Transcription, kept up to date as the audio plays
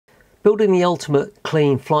Building the ultimate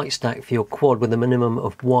clean flight stack for your quad with a minimum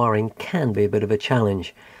of wiring can be a bit of a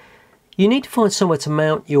challenge. You need to find somewhere to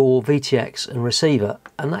mount your VTX and receiver,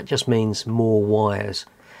 and that just means more wires.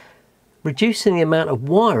 Reducing the amount of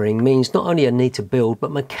wiring means not only a need to build, but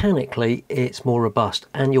mechanically it's more robust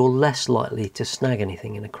and you're less likely to snag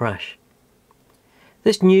anything in a crash.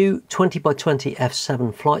 This new 20x20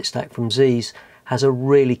 F7 flight stack from Zeez has a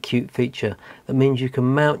really cute feature that means you can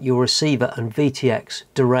mount your receiver and VTX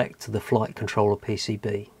direct to the flight controller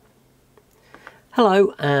PCB.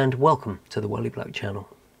 Hello and welcome to the Welly Bloke channel.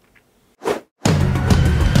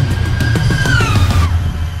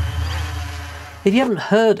 If you haven't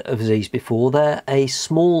heard of Zeez before, they're a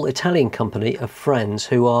small Italian company of friends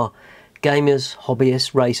who are gamers,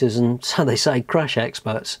 hobbyists, racers and, so they say, crash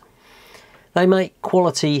experts. They make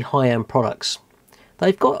quality high-end products.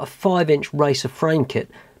 They've got a 5-inch racer frame kit,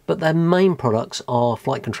 but their main products are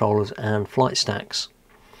flight controllers and flight stacks.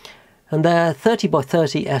 And their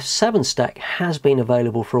 30x30 F7 stack has been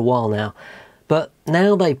available for a while now, but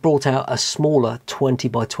now they've brought out a smaller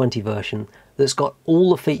 20x20 version that's got all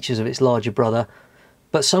the features of its larger brother,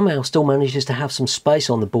 but somehow still manages to have some space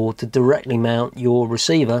on the board to directly mount your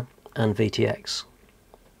receiver and VTX.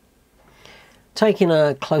 Taking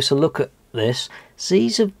a closer look at this,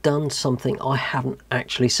 Zeez have done something I haven't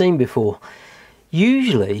actually seen before.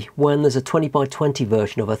 Usually when there's a 20x20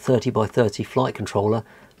 version of a 30x30 flight controller,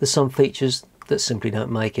 there's some features that simply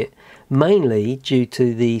don't make it, mainly due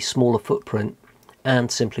to the smaller footprint and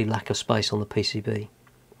simply lack of space on the PCB.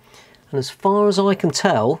 And as far as I can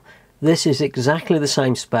tell, this is exactly the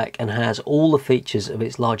same spec and has all the features of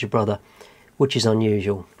its larger brother, which is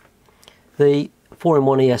unusual. The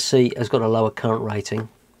 4-in-1 ESC has got a lower current rating,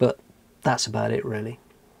 but that's about it really.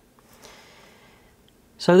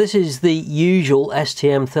 So this is the usual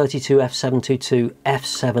STM32F722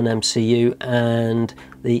 F7 MCU and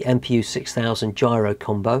the MPU 6000 gyro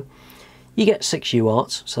combo. You get 6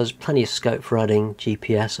 UARTs, so there's plenty of scope for adding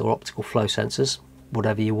GPS or optical flow sensors,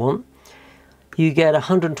 whatever you want. You get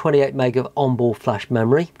 128 meg of onboard flash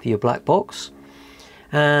memory for your black box,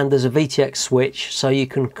 and there's a VTX switch so you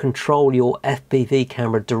can control your FPV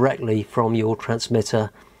camera directly from your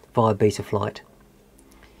transmitter via Betaflight.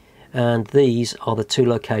 And these are the 2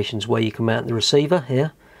 locations where you can mount the receiver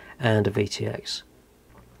here and a VTX.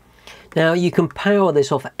 Now you can power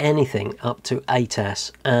this off anything up to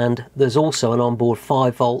 8S, and there's also an onboard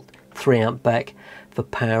 5V 3A BEC for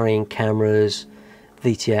powering cameras,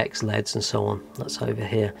 VTX, LEDs and so on. That's over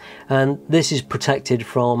here, and this is protected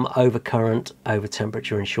from overcurrent, over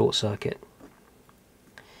temperature and short circuit.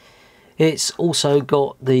 It's also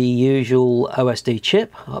got the usual OSD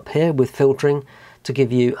chip up here with filtering to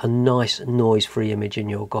give you a nice noise-free image in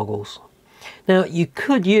your goggles. Now you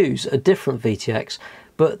could use a different VTX,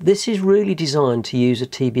 but this is really designed to use a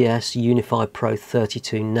TBS Unify Pro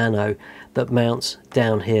 32 Nano that mounts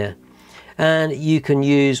down here, and you can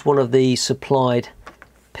use one of the supplied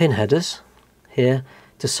pin headers here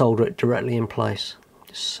to solder it directly in place.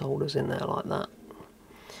 Just solders in there like that.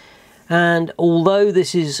 And although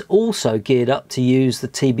this is also geared up to use the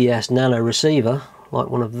TBS Nano receiver, like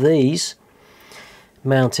one of these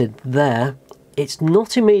mounted there, it's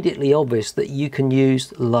not immediately obvious that you can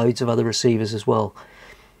use loads of other receivers as well.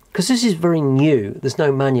 Because this is very new, there's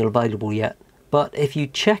no manual available yet, but if you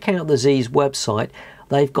check out the Zeez website,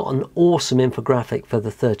 they've got an awesome infographic for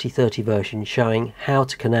the 3030 version showing how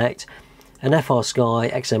to connect an FR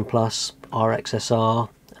Sky, XM Plus, RXSR,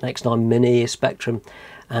 an X9 Mini, a Spectrum,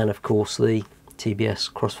 and of course the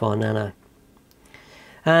TBS Crossfire Nano.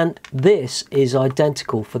 And this is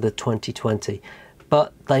identical for the 2020,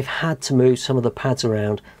 but they've had to move some of the pads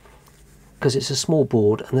around because it's a small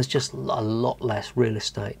board and there's just a lot less real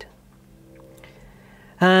estate.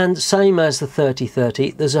 And same as the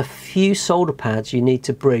 3030, there's a few solder pads you need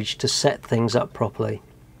to bridge to set things up properly.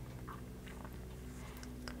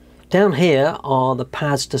 Down here are the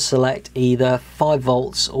pads to select either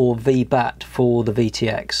 5V or VBAT for the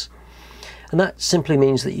VTX. And that simply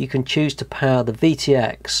means that you can choose to power the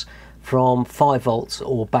VTX from 5V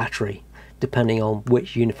or battery, depending on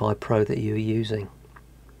which Unify Pro that you're using.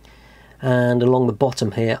 And along the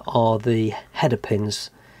bottom here are the header pins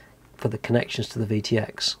for the connections to the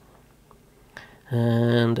VTX.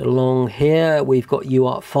 And along here we've got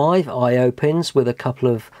UART5 IO pins with a couple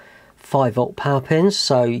of 5V power pins,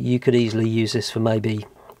 so you could easily use this for maybe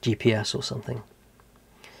GPS or something.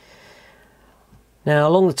 Now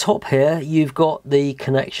along the top here you've got the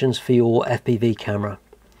connections for your FPV camera,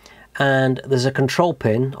 and there's a control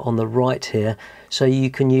pin on the right here, so you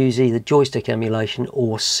can use either joystick emulation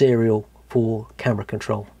or serial for camera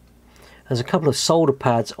control. There's a couple of solder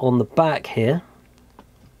pads on the back here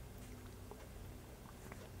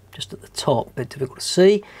just at the top, a bit difficult to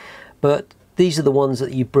see, but these are the ones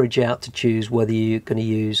that you bridge out to choose whether you're going to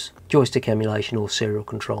use joystick emulation or serial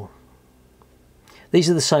control. These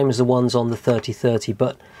are the same as the ones on the 3030,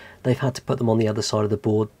 but they've had to put them on the other side of the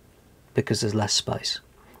board because there's less space.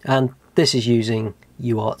 And this is using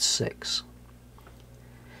UART 6.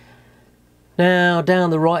 Now down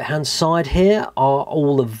the right hand side here are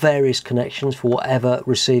all the various connections for whatever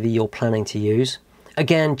receiver you're planning to use.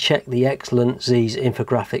 Again, check the excellent Zeez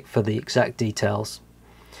infographic for the exact details.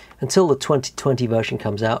 Until the 2020 version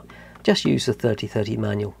comes out, just use the 3030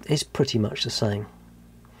 manual. It's pretty much the same.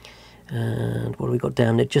 And what have we got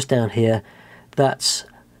down there? Just down here, that's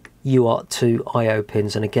UART 2 IO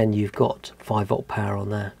pins, and again you've got 5-volt power on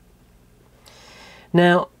there.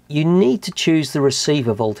 Now you need to choose the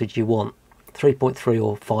receiver voltage you want, 3.3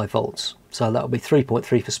 or 5 volts. So that will be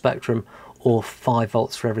 3.3 for Spectrum or 5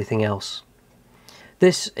 volts for everything else.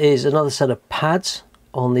 This is another set of pads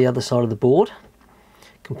on the other side of the board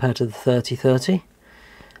compared to the 3030,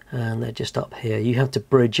 and they're just up here. You have to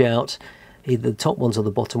bridge out either the top ones or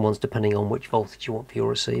the bottom ones depending on which voltage you want for your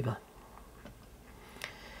receiver.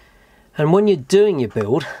 And when you're doing your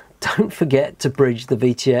build, don't forget to bridge the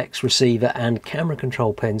VTX receiver and camera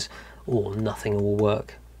control pins, or nothing will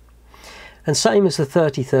work. And same as the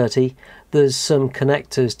 3030, there's some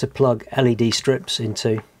connectors to plug LED strips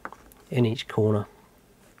into in each corner.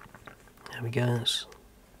 There we go, that's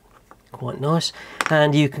quite nice.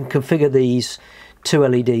 And you can configure these 2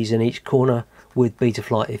 LEDs in each corner with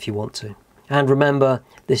Betaflight if you want to. And remember,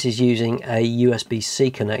 this is using a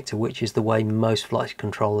USB-C connector, which is the way most flight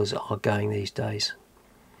controllers are going these days.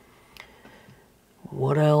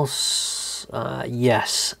 What else?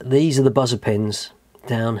 Yes, these are the buzzer pins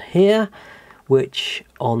down here, which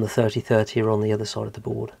on the 3030 are on the other side of the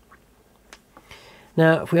board.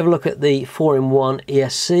 Now, if we have a look at the 4-in-1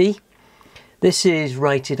 ESC, this is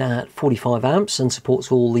rated at 45 amps and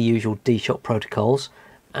supports all the usual D-Shot protocols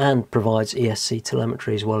and provides ESC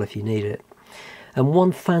telemetry as well if you need it. And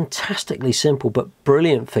one fantastically simple but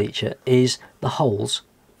brilliant feature is the holes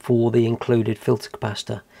for the included filter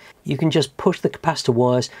capacitor. You can just push the capacitor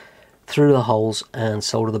wires through the holes and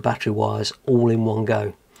solder the battery wires all in one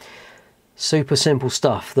go. Super simple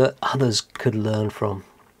stuff that others could learn from.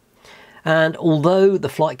 And although the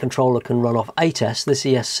flight controller can run off 8S, this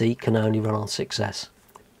ESC can only run on 6S.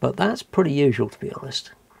 But that's pretty usual, to be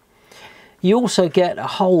honest. You also get a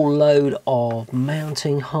whole load of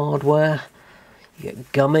mounting hardware. You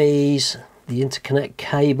get gummies, the interconnect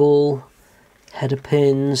cable, header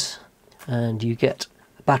pins, and you get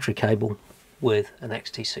a battery cable with an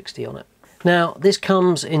XT60 on it. Now, this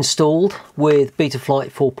comes installed with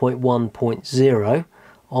Betaflight 4.1.0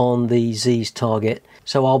 on the Zeez target,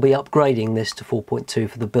 so I'll be upgrading this to 4.2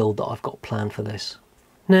 for the build that I've got planned for this.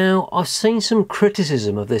 Now, I've seen some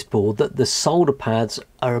criticism of this board that the solder pads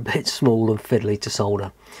are a bit small and fiddly to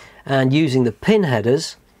solder, and using the pin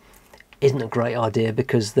headers isn't a great idea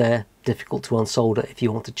because they're difficult to unsolder if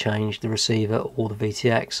you want to change the receiver or the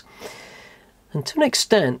VTX. And to an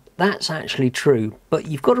extent, that's actually true, but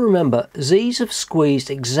you've got to remember, Zeez have squeezed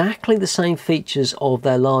exactly the same features of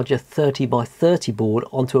their larger 30x30 board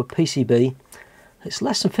onto a PCB that's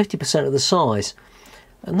less than 50% of the size,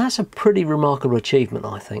 and that's a pretty remarkable achievement,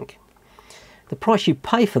 I think. The price you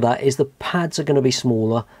pay for that is the pads are going to be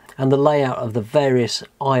smaller, and the layout of the various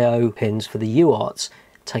I/O pins for the UARTs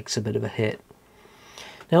takes a bit of a hit.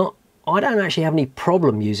 Now, I don't actually have any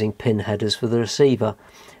problem using pin headers for the receiver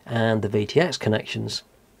and the VTX connections.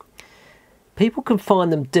 People can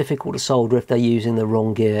find them difficult to solder if they're using the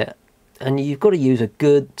wrong gear, and you've got to use a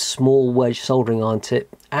good small wedge soldering iron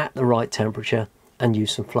tip at the right temperature and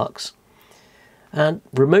use some flux. And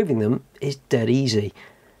removing them is dead easy.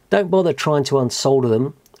 Don't bother trying to unsolder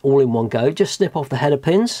them all in one go, just snip off the header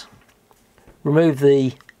pins, remove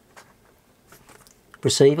the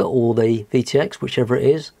receiver or the VTX, whichever it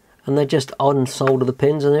is, and then just unsolder the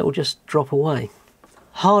pins and it will just drop away.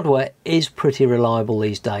 Hardware is pretty reliable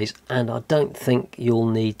these days, and I don't think you'll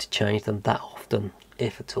need to change them that often,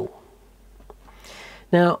 if at all.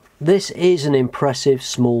 Now, this is an impressive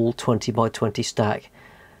small 20x20 stack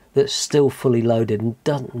that's still fully loaded and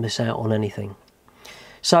doesn't miss out on anything.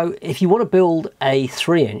 So if you want to build a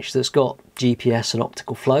 3-inch that's got GPS and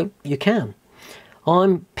optical flow, you can.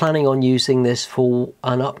 I'm planning on using this for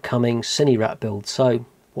an upcoming CineWrap build, so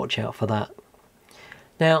watch out for that.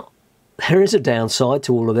 Now, there is a downside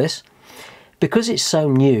to all of this. Because it's so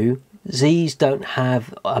new, Zeez don't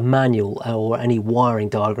have a manual or any wiring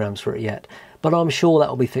diagrams for it yet, but I'm sure that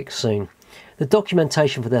will be fixed soon. The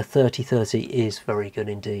documentation for their 3030 is very good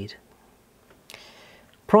indeed.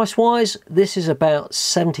 Price wise, this is about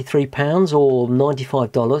 £73 or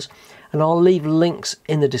 $95, and I'll leave links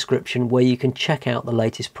in the description where you can check out the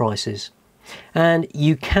latest prices. And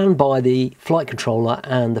you can buy the flight controller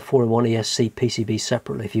and the 4-in-1 ESC PCB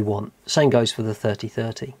separately if you want. Same goes for the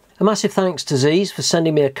 3030. A massive thanks to Zeez for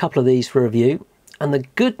sending me a couple of these for review, and the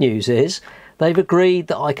good news is they've agreed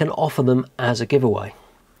that I can offer them as a giveaway.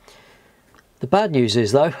 The bad news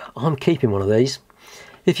is though, I'm keeping one of these.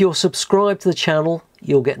 If you're subscribed to the channel,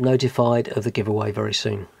 you'll get notified of the giveaway very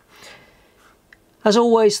soon. As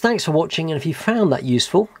always, thanks for watching, and if you found that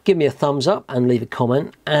useful, give me a thumbs up and leave a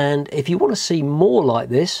comment. And if you want to see more like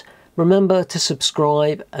this, remember to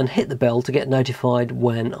subscribe and hit the bell to get notified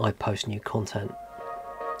when I post new content.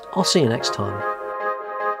 I'll see you next time.